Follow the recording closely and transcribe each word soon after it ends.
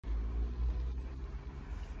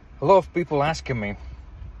A lot of people asking me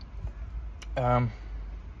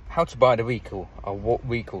how to buy the vehicle or what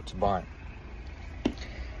vehicle to buy.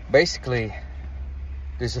 Basically,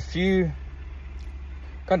 there's a few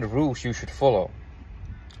kind of rules you should follow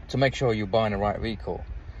to make sure you're buying the right vehicle.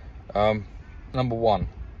 Number one,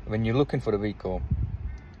 when you're looking for the vehicle,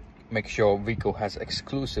 make sure vehicle has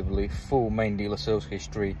exclusively full main dealer service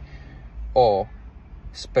history or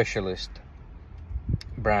specialist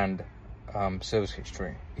brand service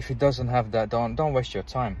history. If it doesn't have that, don't waste your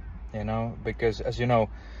time, because as you know,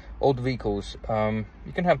 old vehicles,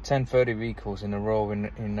 you can have 10-30 vehicles in a row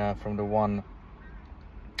from the one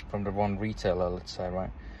retailer, let's say, right?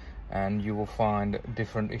 And you will find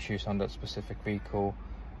different issues on that specific vehicle,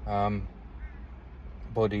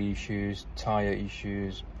 body issues, tire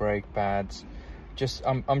issues, brake pads.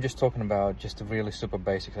 I'm just talking about just the really super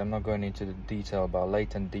basics. I'm not going into the detail about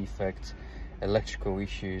latent defects, electrical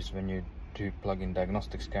issues when you do plug-in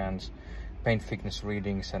diagnostic scans, paint thickness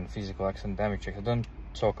readings, and physical accident damage checks. I don't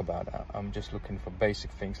talk about that. I'm just looking for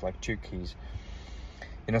basic things like check keys.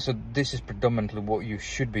 So this is predominantly what you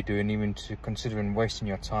should be doing, even to considering wasting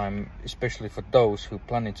your time, especially for those who are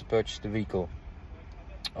planning to purchase the vehicle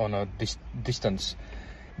on a distance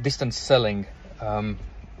selling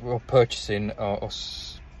or purchasing or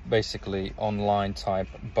basically online type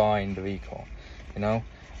buying the vehicle.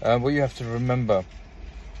 What you have to remember,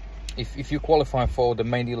 if you qualify for the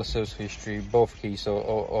main dealer service history, both keys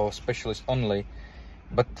or specialist only,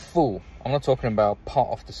 but full, I'm not talking about part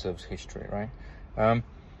of the service history, right?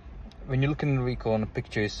 When you're looking at the vehicle on the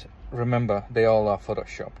pictures, remember they all are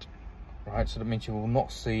photoshopped, right? So that means you will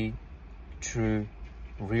not see true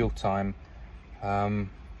real-time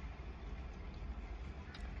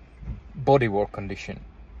bodywork condition,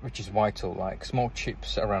 which is vital, like small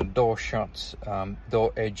chips around door shuts,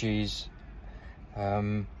 door edges,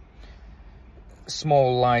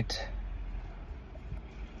 small light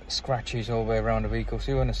scratches all the way around the vehicle.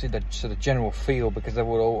 So you want to see that sort of general feel, because that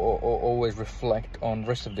will always reflect on the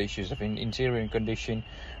rest of the issues of interior condition,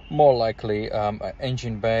 more likely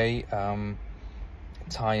engine bay,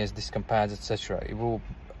 tires, disc pads, etc. It will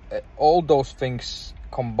all those things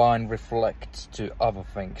combined reflect to other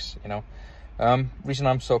things. Reason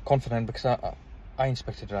I'm so confident, because I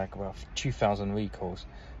inspected like about 2,000 vehicles,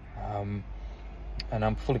 and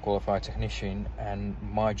I'm fully qualified technician, and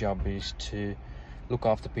my job is to look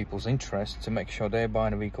after people's interests to make sure they're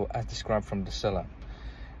buying a vehicle as described from the seller.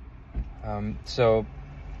 So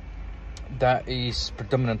that is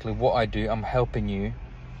predominantly what I do. I'm helping you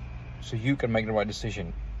so you can make the right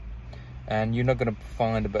decision, and you're not going to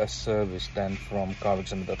find a better service than from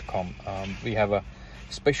carexaminer.com. We have a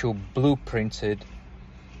special blueprinted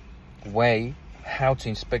way how to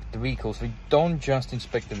inspect the vehicles. We don't just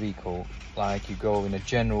inspect the vehicle like you go in a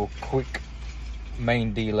general quick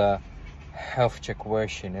main dealer health check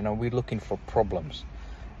version. We're looking for problems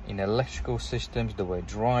in electrical systems, the way it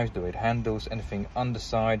drives, the way it handles, anything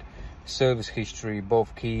underside, service history,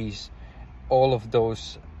 both keys, all of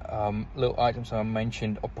those little items I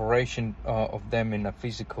mentioned, operation of them in a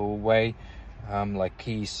physical way, like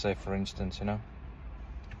keys, say, for instance.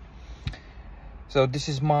 So this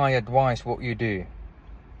is my advice. What you do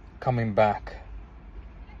coming back,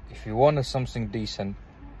 if you want something decent,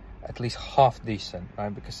 at least half decent,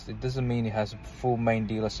 right? Because it doesn't mean it has full main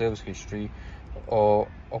dealer service history or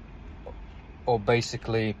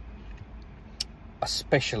basically a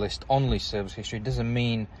specialist only service history. It doesn't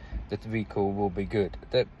mean that the vehicle will be good.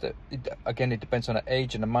 Again, it depends on the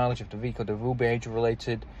age and the mileage of the vehicle. There will be age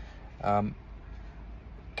related, can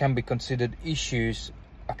be considered issues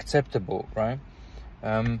acceptable, right?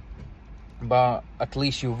 But at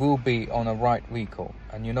least you will be on a right vehicle,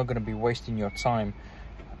 and you're not going to be wasting your time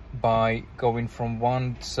by going from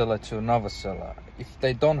one seller to another seller. If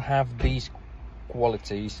they don't have these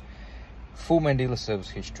qualities, full main dealer service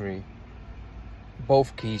history,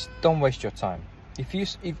 both keys, don't waste your time. If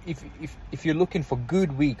you're looking for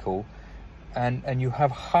good vehicle and you have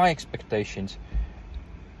high expectations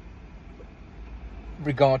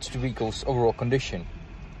regards to vehicle's overall condition,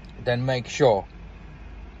 then make sure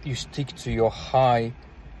you stick to your high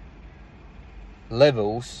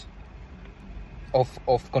levels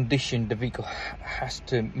of condition the vehicle has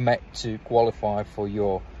to met to qualify for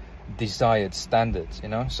your desired standards.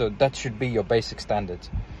 So that should be your basic standards.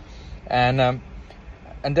 And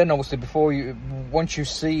then obviously once you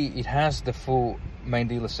see it has the full main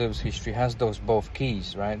dealer service history, has those both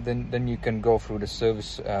keys, right, then you can go through the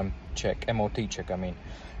service check, MOT check.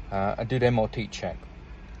 I do the MOT check.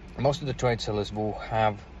 Most of the trade sellers will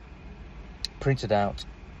have printed out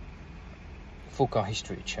full car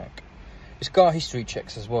history check. It's car history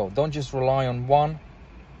checks as well. Don't just rely on one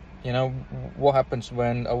You know, what happens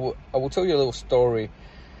when I will tell you a little story.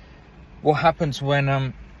 What happens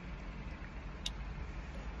when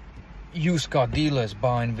used car dealers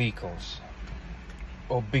buying vehicles,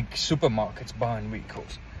 or big supermarkets buying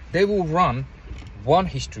vehicles? They will run one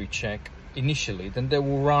history check initially, then they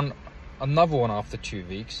will run another one after 2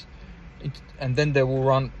 weeks, and then they will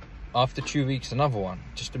run after 2 weeks another one,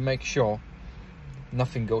 just to make sure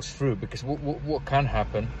nothing goes through. Because what can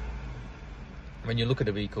happen when you look at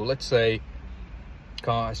a vehicle, let's say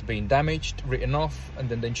car has been damaged, written off, and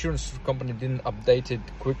then the insurance company didn't update it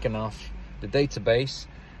quick enough, the database,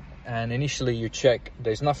 and initially you check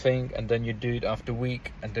there's nothing, and then you do it after a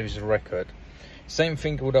week and there's a record. Same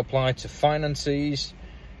thing would apply to finances,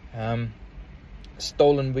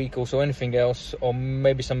 stolen vehicles or anything else, or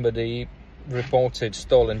maybe somebody reported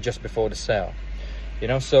stolen just before the sale, you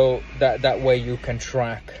know. So that way you can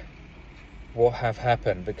track what have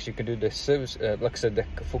happened, because you can do the service, like I said, the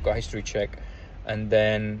full car history check, and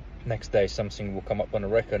then next day something will come up on a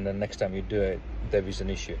record, and the next time you do it there is an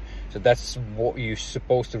issue. So that's what you're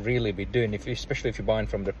supposed to really be doing, especially if you're buying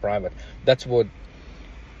from the private. That's what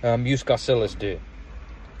used car sellers do,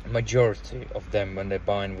 majority of them, when they're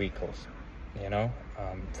buying vehicles, you know,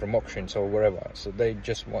 from auctions or wherever. So they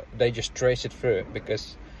just trace it through,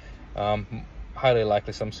 because highly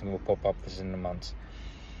likely something will pop up within a month,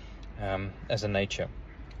 as a nature.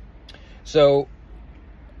 So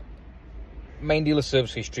main dealer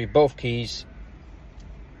service history, both keys.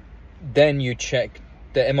 Then you check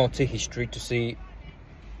the MOT history to see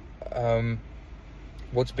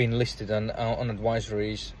what's been listed on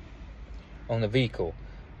advisories on the vehicle.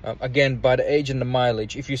 Again, by the age and the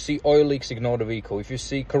mileage. If you see oil leaks, ignore the vehicle. If you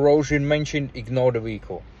see corrosion mentioned, ignore the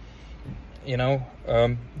vehicle. You know,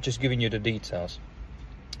 just giving you the details.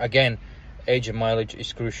 Again, age and mileage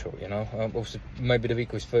is crucial. You know, obviously, maybe the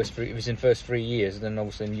vehicle is if it's in first 3 years, then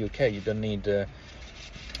obviously in the UK you don't need an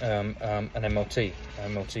MOT.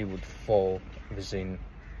 MOT would fall within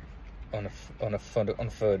on a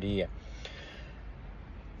third year,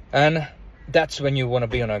 and that's when you want to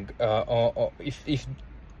be on a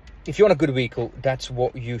if you want a good vehicle, that's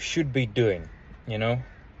what you should be doing, you know.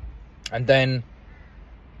 And then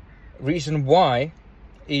reason why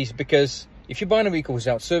is because if you're buying a vehicle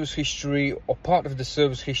without service history or part of the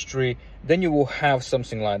service history, then you will have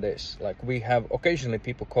something like this. Like we have occasionally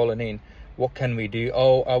people calling in, what can we do?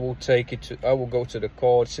 Oh, I will go to the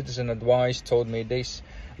court, citizen advice told me this,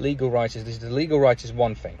 legal rights is this. The legal rights is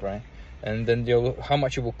one thing, right? And then how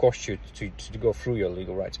much it will cost you to go through your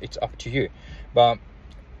legal rights, it's up to you. But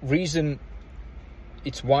reason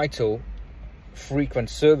it's vital frequent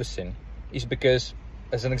servicing is because,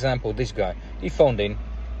 as an example, this guy, he phoned in,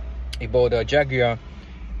 he bought a Jaguar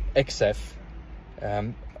XF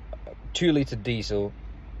 2-litre diesel.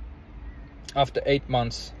 After 8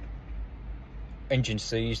 months, engine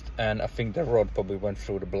seized, and I think the rod probably went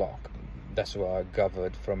through the block. That's what I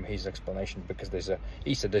gathered from his explanation, because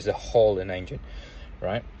he said there's a hole in the engine,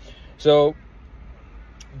 right? So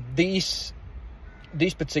these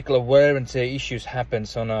particular wear and tear issues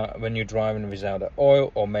happens when you're driving without the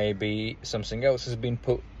oil, or maybe something else has been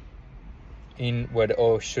put in where the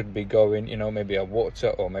oil should be going, you know, maybe a water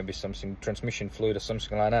or maybe something, transmission fluid or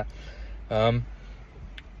something like that.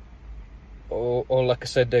 Or like I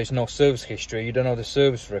said, there's no service history. You don't know the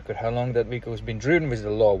service record, how long that vehicle has been driven with the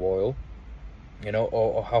low oil, you know,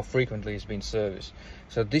 or how frequently it's been serviced.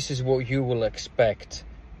 So this is what you will expect.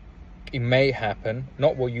 It may happen,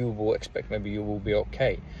 not what you will expect. Maybe you will be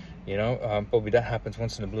okay, you know. Probably that happens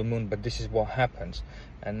once in a blue moon, but this is what happens,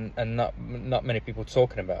 and not many people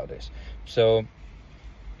talking about this. So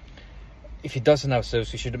if it doesn't have service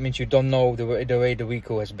history, that means you don't know the way the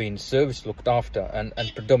vehicle has been serviced, looked after, and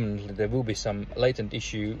predominantly there will be some latent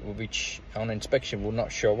issue which on inspection will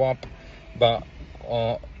not show up, but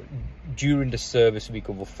during the service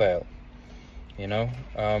vehicle will fail, you know.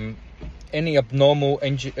 Any abnormal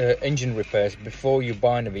engine repairs before you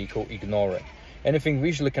buy a vehicle, ignore it. Anything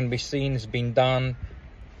visually can be seen has been done,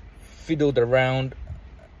 fiddled around,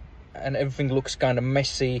 and everything looks kind of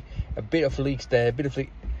messy, a bit of leaks there, a bit of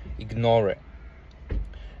ignore it.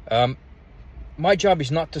 My job is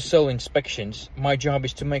not to sell inspections. My job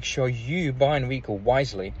is to make sure you buy a vehicle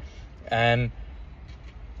wisely, and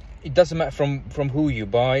it doesn't matter from who you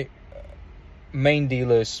buy, main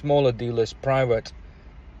dealers, smaller dealers, private.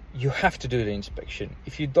 You have to do the inspection.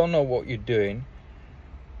 If you don't know what you're doing,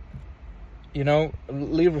 you know,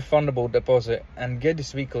 leave refundable deposit and get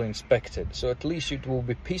this vehicle inspected. So at least it will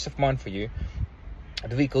be peace of mind for you.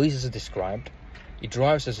 The vehicle is as described. It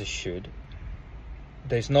drives as it should.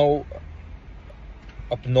 There's no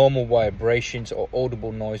abnormal vibrations or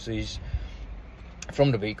audible noises.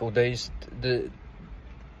 from the vehicle, there's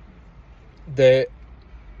the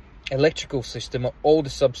electrical system, all the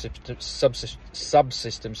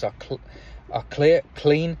subsystems are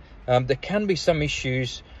clean. There can be some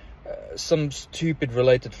issues, some stupid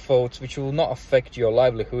related faults which will not affect your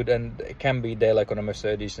livelihood, and it can be there like on a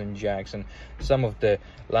Mercedes and Jags and some of the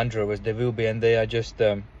Land Rovers. There will be, and they are just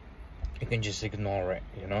you can just ignore it,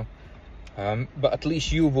 you know. But at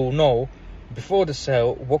least you will know before the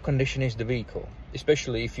sale what condition is the vehicle,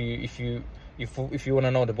 especially if you want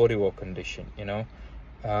to know the bodywork condition, you know.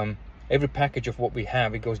 Every package of what we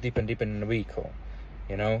have, it goes deep and deep in the vehicle,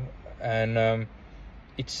 you know, and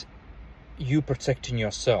it's you protecting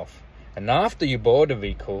yourself. And after you bought the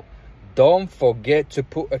vehicle, don't forget to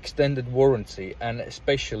put extended warranty, and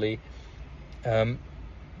especially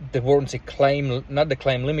the warranty claim, not the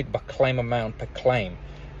claim limit, but claim amount per claim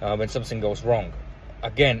when something goes wrong.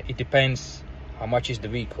 Again, it depends how much is the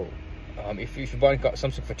vehicle. If you buy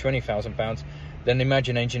something for £20,000, then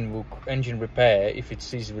imagine engine repair, if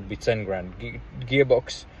it's easy, would be 10 grand.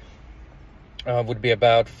 Gearbox would be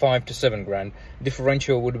about 5 to 7 grand.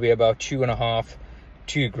 Differential would be about 2.5,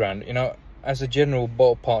 2 grand. You know, as a general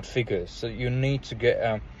ballpark figure. So you need to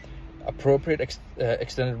get appropriate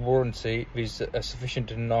extended warranty with a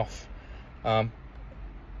sufficient enough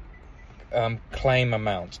claim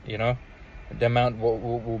amount. You know, the amount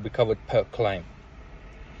will be covered per claim.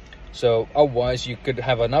 So otherwise you could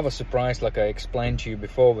have another surprise, like I explained to you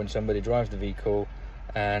before, when somebody drives the vehicle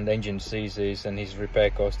and the engine seizes and his repair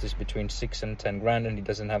cost is between 6 and 10 grand, and he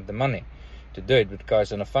doesn't have the money to do it. With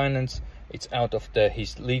cars on a finance, it's out of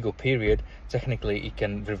his legal period. Technically he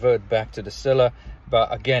can revert back to the seller,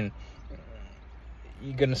 but again,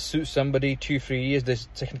 you're gonna sue somebody 2-3 years. There's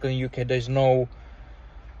technically in UK there's no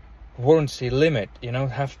warranty limit, you know.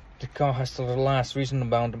 The car has to last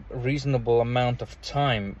reasonable amount of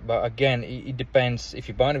time, but again, it depends. If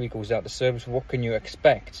you buy a vehicle without the service, what can you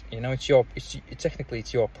expect? You know, technically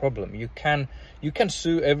it's your problem. You can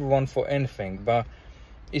sue everyone for anything, but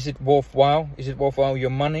is it worthwhile? Is it worthwhile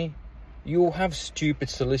your money? You will have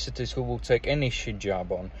stupid solicitors who will take any shit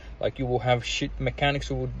job on. Like, you will have shit mechanics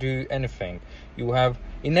who will do anything. You will have,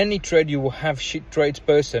 in any trade, you will have shit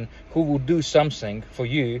tradesperson who will do something for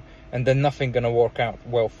you, and then nothing gonna work out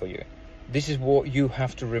well for you. This is what you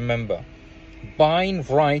have to remember. Buying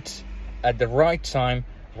right at the right time,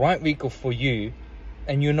 right vehicle for you,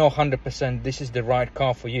 and you know 100% this is the right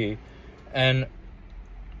car for you, and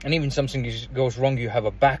even something goes wrong, you have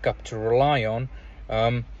a backup to rely on,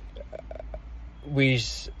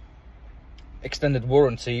 with extended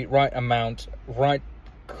warranty, right amount, right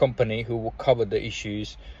company who will cover the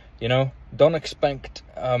issues. You know, don't expect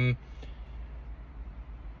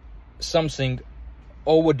something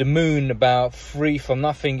over the moon about free from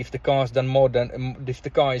nothing. If the car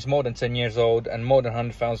is more than 10 years old and more than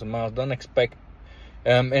 100,000 miles, don't expect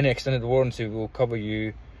any extended warranty will cover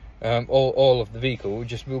you all of the vehicle. It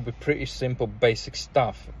just will be pretty simple basic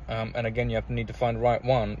stuff, and again, you need to find the right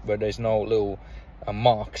one where there's no little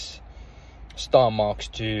star marks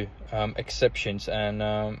to exceptions,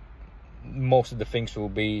 and most of the things will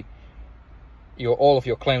be all of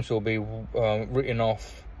your claims will be written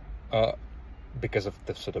off because of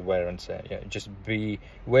the sort of wear and tear. Yeah, just be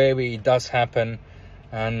wary, it does happen,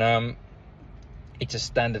 and it's a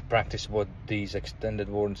standard practice what these extended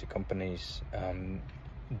warranty companies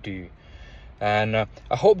do. And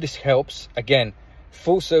I hope this helps. Again,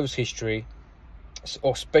 full service history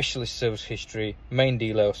or specialist service history, main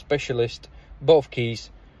dealer or specialist, both keys,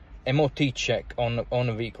 MOT check on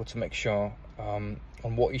a vehicle to make sure on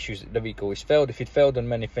what issues the vehicle is failed. If it failed on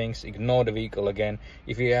many things, ignore the vehicle again.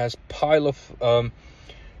 If it has pile of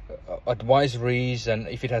advisories, and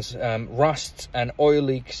if it has rust and oil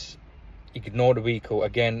leaks, ignore the vehicle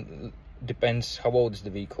again. Depends how old is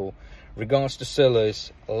the vehicle. Regards to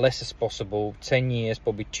sellers, less as possible. 10 years,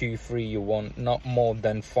 probably 2-3 you want, not more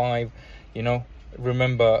than 5. You know,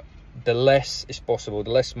 remember, the less is possible,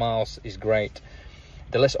 the less miles is great,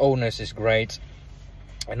 the less owners is great,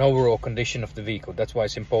 and overall condition of the vehicle. That's why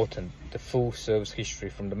it's important. The full service history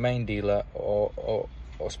from the main dealer or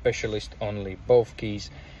specialist only, both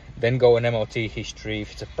keys. Then go an MOT history.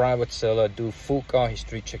 If it's a private seller, do full car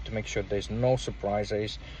history check to make sure there's no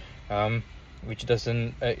surprises,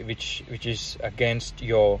 which is against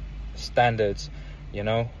your standards. You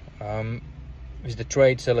know, with the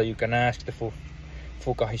trade seller, you can ask the full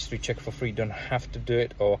car history check for free. Don't have to do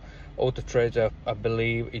it. Or Auto Trader, I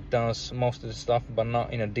believe it does most of the stuff, but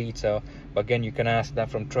not in a detail. But again, you can ask that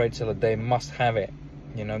from trade seller. They must have it.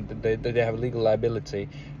 You know, they have legal liability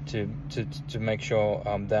to make sure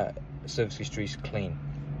that service history is clean.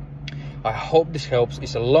 I hope this helps.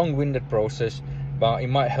 It's a long-winded process. but it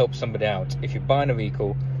might help somebody out. If you're buying a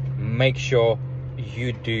vehicle, make sure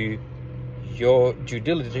you do your due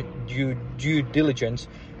diligence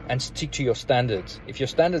and stick to your standards. If your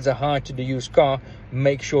standards are high to the used car,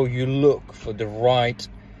 make sure you look for the right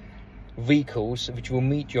vehicles which will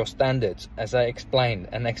meet your standards, as I explained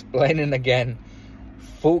and explaining again.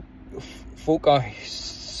 Full car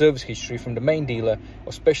service history from the main dealer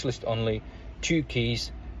or specialist only, 2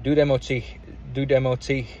 keys, do the MOT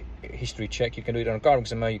history check. You can do it on a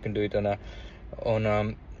CarExaminer, you can do it on a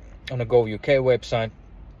Go UK website.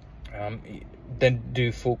 Then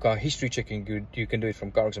do full car history checking. You can do it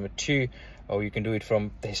from CarExaminer 2, or you can do it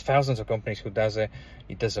from, there's thousands of companies who does it.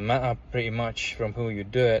 It doesn't matter pretty much from who you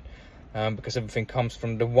do it, because everything comes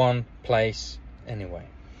from the one place anyway,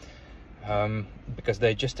 because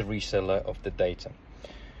they're just a reseller of the data.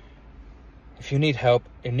 If you need help,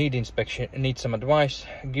 you need inspection, you need some advice,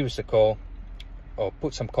 give us a call or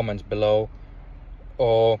put some comments below,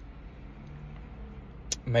 or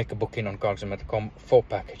make a booking on CarExaminer.com. 4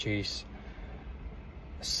 packages,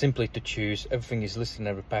 simply to choose. Everything is listed in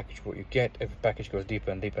every package, what you get. Every package goes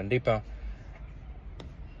deeper and deeper and deeper.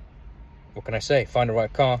 What can I say? Find the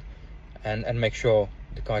right car and make sure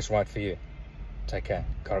the car is right for you. Take care.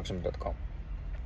 CarExaminer.com.